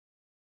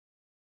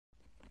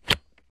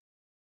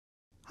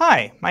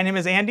Hi, my name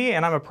is Andy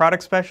and I'm a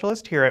product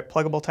specialist here at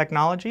Plugable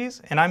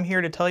Technologies, and I'm here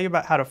to tell you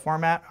about how to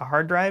format a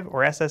hard drive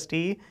or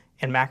SSD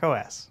in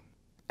macOS.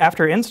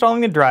 After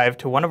installing the drive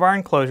to one of our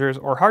enclosures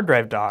or hard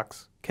drive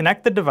docks,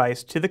 connect the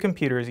device to the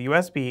computer's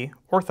USB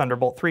or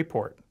Thunderbolt 3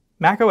 port.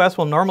 macOS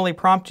will normally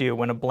prompt you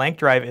when a blank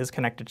drive is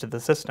connected to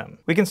the system.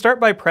 We can start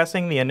by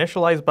pressing the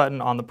Initialize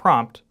button on the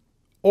prompt,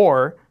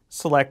 or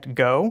select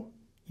Go,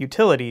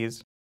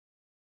 Utilities,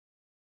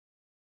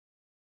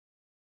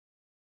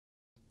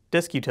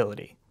 Disk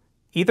Utility.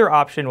 Either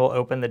option will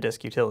open the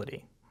disk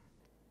utility.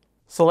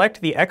 Select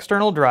the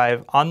external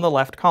drive on the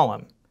left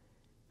column,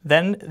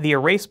 then the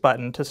Erase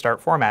button to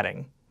start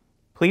formatting.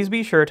 Please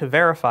be sure to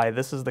verify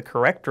this is the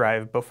correct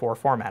drive before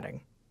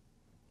formatting.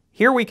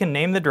 Here we can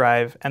name the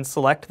drive and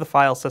select the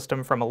file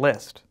system from a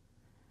list.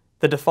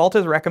 The default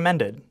is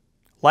recommended.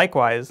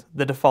 Likewise,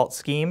 the default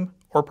scheme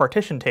or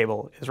partition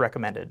table is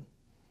recommended.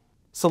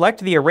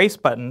 Select the Erase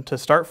button to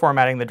start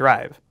formatting the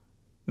drive.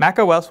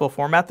 macOS will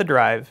format the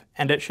drive,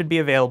 and it should be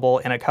available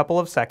in a couple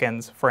of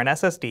seconds for an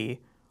SSD,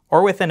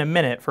 or within a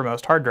minute for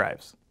most hard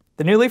drives.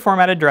 The newly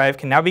formatted drive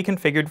can now be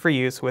configured for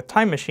use with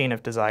Time Machine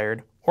if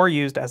desired, or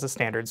used as a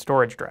standard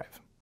storage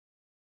drive.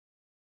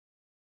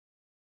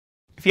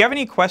 If you have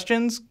any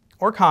questions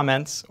or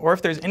comments, or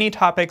if there's any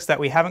topics that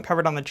we haven't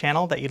covered on the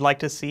channel that you'd like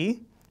to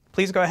see,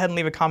 please go ahead and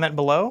leave a comment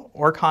below,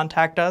 or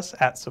contact us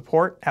at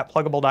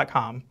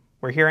support@plugable.com.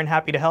 We're here and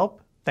happy to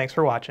help. Thanks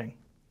for watching.